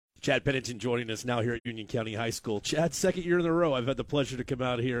Chad Pennington joining us now here at Union County High School. Chad, second year in a row, I've had the pleasure to come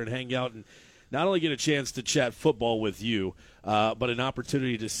out here and hang out and not only get a chance to chat football with you, but an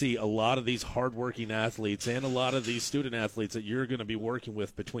opportunity to see a lot of these hardworking athletes and a lot of these student athletes that you're going to be working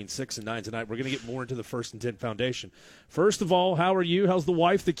with between 6 and 9 tonight. We're going to get more into the First and 10 Foundation. First of all, how are you? How's the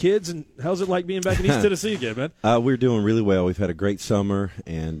wife, the kids, and how's it like being back in East Tennessee again, man? We're doing really well. We've had a great summer,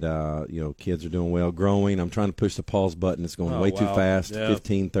 and kids are doing well, growing. I'm trying to push the pause button. It's going way too fast, yeah.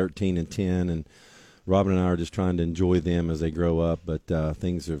 15, 13, and 10, and Robin and I are just trying to enjoy them as they grow up, but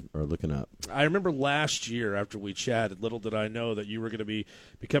things are looking up. I remember last year after we chatted, little did I know that you were going to be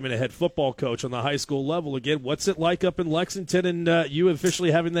becoming a head football coach on the high school level again. What's it like up in Lexington and you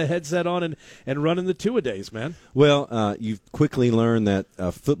officially having the headset on and running the two-a-days, man? Well, you quickly learn that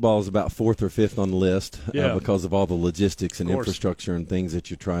football is about 4th or 5th on the list because of all the logistics and infrastructure and things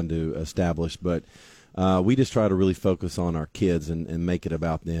that you're trying to establish, but we just try to really focus on our kids and make it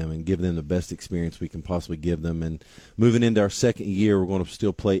about them and give them the best experience we can possibly give them. And moving into our second year, we're going to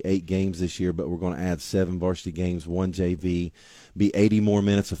still play 8 games this year, but we're going to add 7 varsity games, 1 JV, be 80 more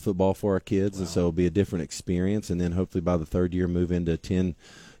minutes of football for our kids, and so it'll be a different experience. And then hopefully by the third year, move into a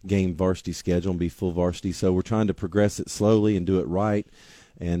 10-game varsity schedule and be full varsity. So we're trying to progress it slowly and do it right,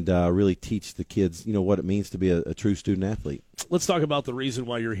 and really teach the kids, what it means to be a true student athlete. Let's talk about the reason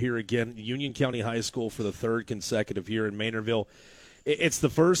why you're here again. Union County High School for the 3rd consecutive year in Maynardville. It's the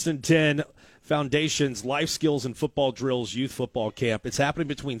First and 10 Foundations, Life Skills and Football Drills Youth Football Camp. It's happening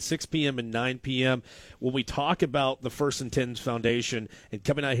between 6 p.m. and 9 p.m. When we talk about the First and 10 Foundation and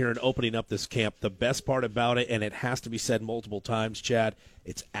coming out here and opening up this camp, the best part about it, and it has to be said multiple times, Chad,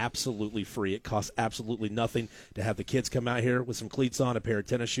 it's absolutely free. It costs absolutely nothing to have the kids come out here with some cleats on, a pair of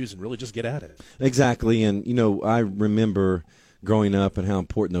tennis shoes, and really just get at it. Exactly, and, I remember growing up and how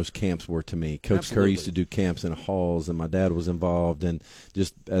important those camps were to me. Coach Kerr used to do camps in halls, and my dad was involved. And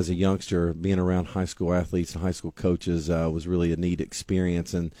just as a youngster, being around high school athletes and high school coaches was really a neat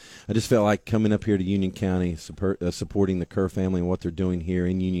experience. And I just felt like coming up here to Union County, supporting the Kerr family and what they're doing here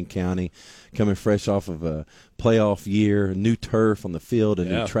in Union County, coming fresh off of a playoff year, new turf on the field, a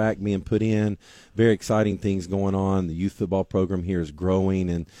new track being put in, very exciting things going on. The youth football program here is growing,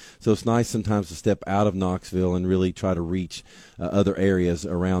 and so it's nice sometimes to step out of Knoxville and really try to reach other areas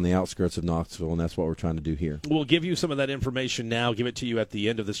around the outskirts of Knoxville, and that's what we're trying to do here. We'll give you some of that information now, give it to you at the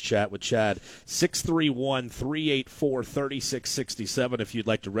end of this chat with Chad. 631-384-3667 if you'd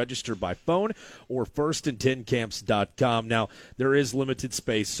like to register by phone, or firstand10camps.com. Now, there is limited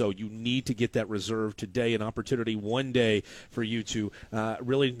space, so you need to get that reserved today, an opportunity one day for you to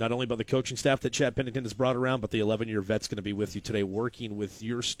really not only about the coaching staff that Chad Pennington has brought around, but the 11-year vet's going to be with you today working with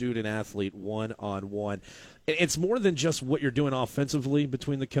your student athlete one-on-one. It's more than just what you're doing offensively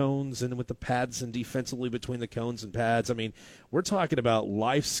between the cones and with the pads, and defensively between the cones and pads. I mean, we're talking about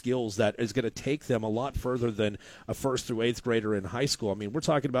life skills that is going to take them a lot further than a 1st through 8th grader in high school. I mean, we're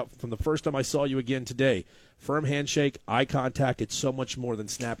talking about from the first time I saw you again today, firm handshake, eye contact. It's so much more than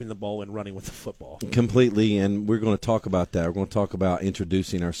snapping the ball and running with the football. Completely, and we're going to talk about that. We're going to talk about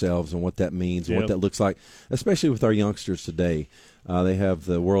introducing ourselves and what that means and what that looks like, especially with our youngsters today. They have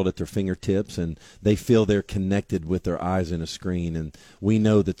the world at their fingertips, and they feel they're connected with their eyes in a screen. And we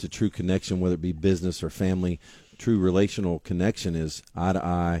know that the true connection, whether it be business or family, true relational connection is eye to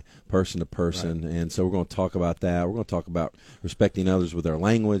eye, person to person. Right. And so we're going to talk about that. We're going to talk about respecting others with our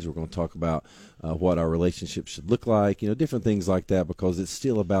language. We're going to talk about what our relationship should look like, different things like that, because it's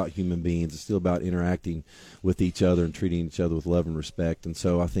still about human beings. It's still about interacting with each other and treating each other with love and respect. And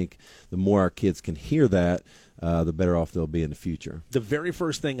so I think the more our kids can hear that, the better off they'll be in the future. The very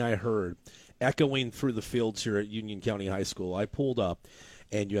first thing I heard echoing through the fields here at Union County High School, I pulled up,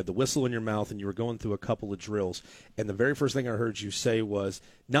 and you had the whistle in your mouth, and you were going through a couple of drills, and the very first thing I heard you say was,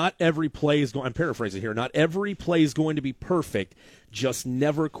 not every play is going, I'm paraphrasing here, not every play is going to be perfect, just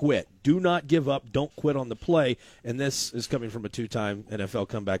never quit. Do not give up. Don't quit on the play. And this is coming from a 2-time NFL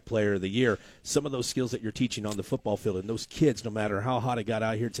Comeback Player of the Year. Some of those skills that you're teaching on the football field, and those kids, no matter how hot it got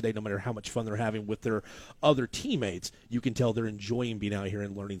out here today, no matter how much fun they're having with their other teammates, you can tell they're enjoying being out here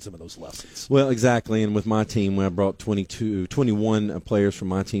and learning some of those lessons. Well, exactly. And with my team, when I brought 21 players from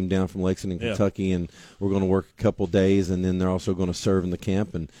my team down from Lexington, Kentucky, and we're going to work a couple days, and then they're also going to serve in the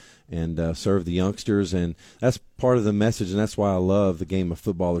camp and serve the youngsters, and that's part of the message, and that's why I love the game of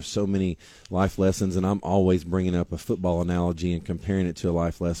football. There's so many life lessons, and I'm always bringing up a football analogy and comparing it to a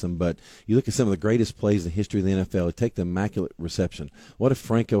life lesson. But you look at some of the greatest plays in the history of the NFL. Take the immaculate reception. What if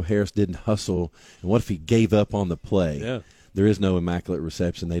Franco Harris didn't hustle, and what if he gave up on the play? Yeah. there is no immaculate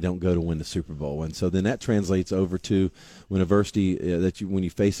reception. They don't go to win the Super Bowl. And so then that translates over to when when you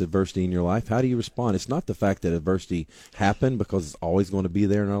face adversity in your life, how do you respond? It's not the fact that adversity happened, because it's always going to be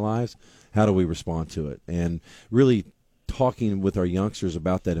there in our lives. How do we respond to it? And really talking with our youngsters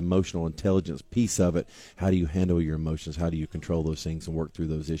about that emotional intelligence piece of it. How do you handle your emotions? How do you control those things and work through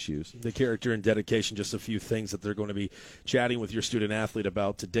those issues? The character and dedication, just a few things that they're going to be chatting with your student athlete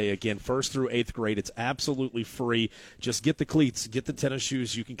about today. Again, 1st through 8th grade, it's absolutely free. Just get the cleats, get the tennis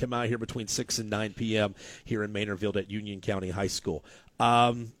shoes. You can come out here between 6 and 9 p.m. here in Maynardville at Union County High School.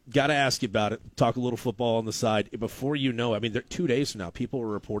 Got to ask you about it. Talk a little football on the side. Before you know, I mean, 2 days from now, people are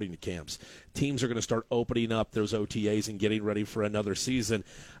reporting to camps. Teams are going to start opening up those OTAs and getting ready for another season.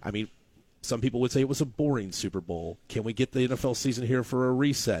 I mean, some people would say it was a boring Super Bowl. Can we get the NFL season here for a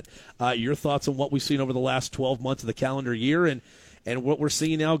reset? Your thoughts on what we've seen over the last 12 months of the calendar year and what we're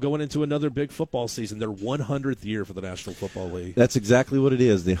seeing now going into another big football season, their 100th year for the National Football League. That's exactly what it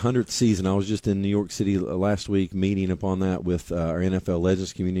is, the 100th season. I was just in New York City last week meeting upon that with our NFL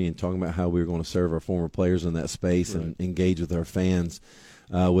Legends community and talking about how we were going to serve our former players in that space and engage with our fans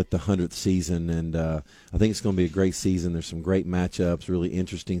with the 100th season. And I think it's going to be a great season. There's some great matchups, really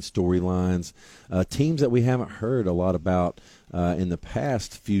interesting storylines. Teams that we haven't heard a lot about in the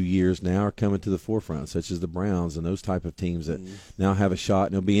past few years now are coming to the forefront, such as the Browns and those type of teams that now have a shot.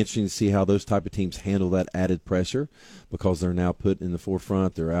 And it'll be interesting to see how those type of teams handle that added pressure, because they're now put in the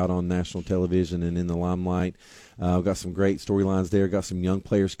forefront. They're out on national television and in the limelight. We've got some great storylines there. Got some young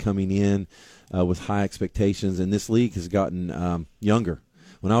players coming in with high expectations, and this league has gotten younger.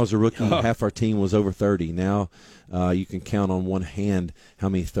 When I was a rookie, half our team was over 30. Now you can count on one hand how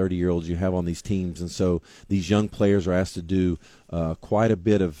many 30-year-olds you have on these teams. And so these young players are asked to do quite a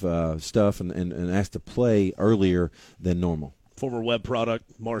bit of stuff and asked to play earlier than normal. Former web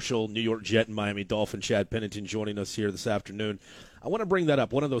product, Marshall, New York Jet, and Miami Dolphin, Chad Pennington joining us here this afternoon. I want to bring that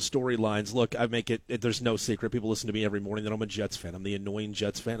up. One of those storylines, look, I make it, there's no secret. People listen to me every morning that I'm a Jets fan. I'm the annoying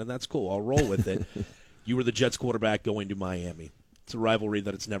Jets fan, and that's cool. I'll roll with it. You were the Jets quarterback going to Miami. It's a rivalry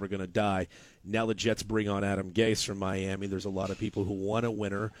that it's never going to die. Now the Jets bring on Adam Gase from Miami. There's a lot of people who want a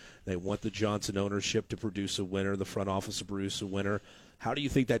winner. They want the Johnson ownership to produce a winner, the front office to produce a winner. How do you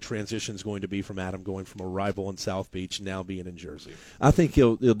think that transition is going to be from Adam going from a rival in South Beach now being in Jersey? I think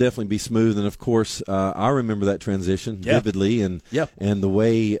it'll definitely be smooth, and of course, I remember that transition vividly, and the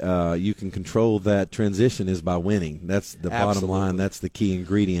way you can control that transition is by winning. That's the bottom line. That's the key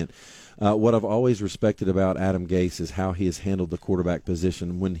ingredient. What I've always respected about Adam Gase is how he has handled the quarterback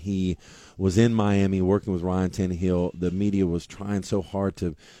position. When he was in Miami working with Ryan Tannehill, the media was trying so hard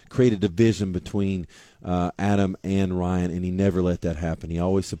to create a division between Adam and Ryan, and he never let that happen. He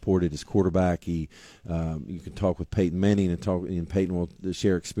always supported his quarterback. You can talk with Peyton Manning, and Peyton will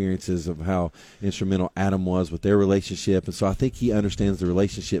share experiences of how instrumental Adam was with their relationship. And so I think he understands the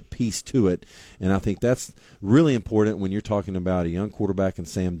relationship piece to it, and I think that's really important when you're talking about a young quarterback and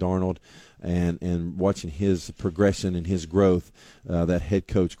Sam Darnold. And watching his progression and his growth, that head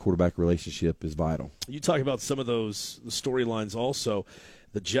coach quarterback relationship is vital. You talk about some of those storylines also.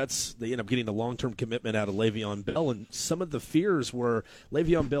 The Jets, they end up getting a long-term commitment out of Le'Veon Bell, and some of the fears were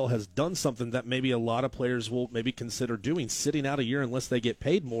Le'Veon Bell has done something that maybe a lot of players will maybe consider doing, sitting out a year unless they get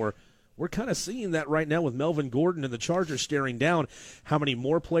paid more. We're kind of seeing that right now with Melvin Gordon and the Chargers staring down. How many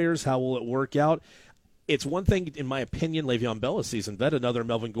more players? How will it work out? It's one thing, in my opinion, Le'Veon Bell is seasoned vet, another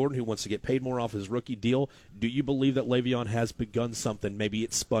Melvin Gordon who wants to get paid more off his rookie deal. Do you believe that Le'Veon has begun something? Maybe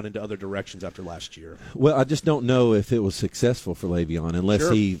it's spun into other directions after last year. Well, I just don't know if it was successful for Le'Veon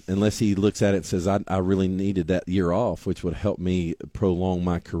unless he looks at it and says, I really needed that year off, which would help me prolong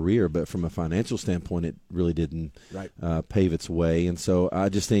my career. But from a financial standpoint, it really didn't pave its way. And so I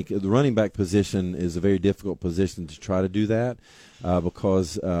just think the running back position is a very difficult position to try to do that.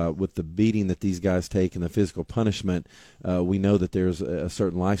 Because with the beating that these guys take and the physical punishment, we know that there's a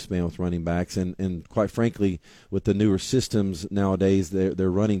certain lifespan with running backs. And quite frankly, with the newer systems nowadays,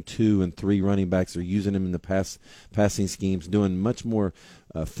 they're running 2 and 3 running backs. They're using them in the passing schemes, doing much more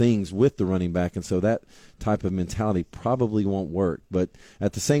things with the running back. And so that type of mentality probably won't work. But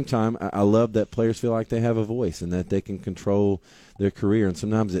at the same time, I love that players feel like they have a voice and that they can control their career. And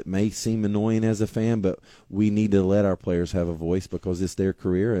sometimes it may seem annoying as a fan, but we need to let our players have a voice because it's their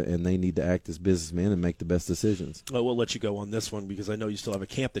career and they need to act as businessmen and make the best decisions. Well, we'll let you go on this one because I know you still have a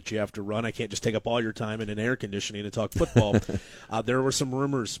camp that you have to run. I can't just take up all your time in an air conditioning to talk football. There were some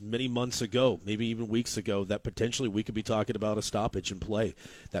rumors many months ago, maybe even weeks ago, that potentially we could be talking about a stoppage in play,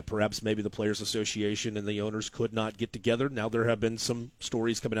 that perhaps maybe the Players Association and the owners could not get together. Now there have been some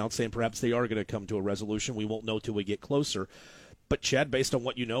stories coming out saying perhaps they are going to come to a resolution. We won't know till we get closer. But, Chad, based on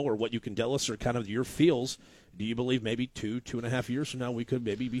what you know or what you can tell us or kind of your feels, do you believe maybe 2.5 years from now we could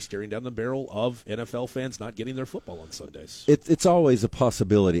maybe be staring down the barrel of NFL fans not getting their football on Sundays? It's always a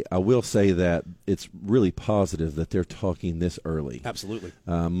possibility. I will say that it's really positive that they're talking this early. Absolutely.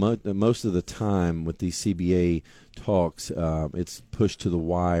 Most of the time with these CBA talks, it's pushed to the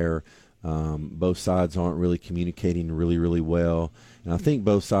wire. Both sides aren't really communicating really, really well. And I think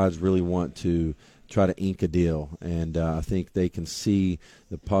both sides really want to try to ink a deal, and I think they can see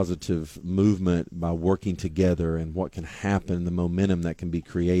the positive movement by working together and what can happen, the momentum that can be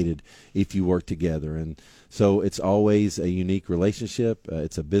created if you work together. And so it's always a unique relationship.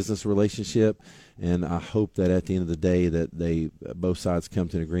 It's a business relationship, and I hope that at the end of the day that both sides come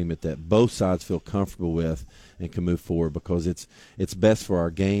to an agreement that both sides feel comfortable with and can move forward, because it's best for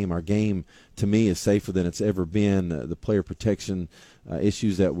our game. Our game, to me, is safer than it's ever been. The player protection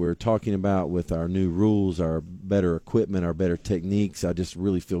issues that we're talking about with our new rules, our better equipment, our better techniques, I just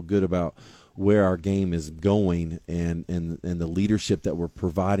really feel good about where our game is going and the leadership that we're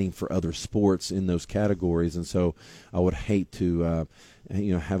providing for other sports in those categories. And so I would hate to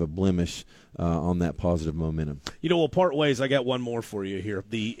have a blemish on that positive momentum. We'll part ways. I got one more for you here.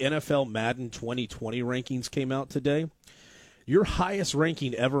 The NFL Madden 2020 rankings came out today. Your highest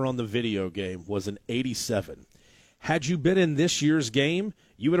ranking ever on the video game was an 87. Had you been in this year's game,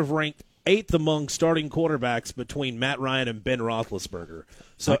 you would have ranked 8th among starting quarterbacks between Matt Ryan and Ben Roethlisberger.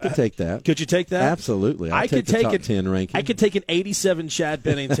 So I could take that. Could you take that? Absolutely. I could take the top 10 ranking. I could take an 87 Chad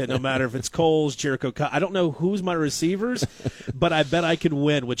Pennington, no matter if it's Coles, Jericho. I don't know who's my receivers, but I bet I could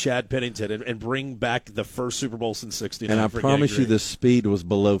win with Chad Pennington and bring back the first Super Bowl since '69. And I promise you the speed was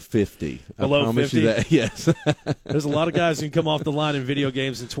below 50. Below I promise 50? you that, yes. There's a lot of guys who can come off the line in video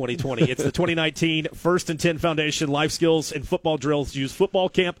games in 2020. It's the 2019 First and 10 Foundation Life Skills and Football Drills Use Football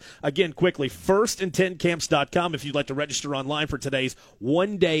Camp. Again, quickly, firstand10camps.com if you'd like to register online for today's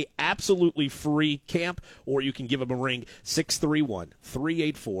one-day absolutely free camp, or you can give them a ring,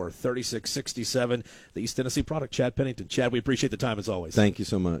 631-384-3667. The East Tennessee product, Chad Pennington. Chad, we appreciate the time as always. Thank you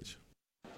so much.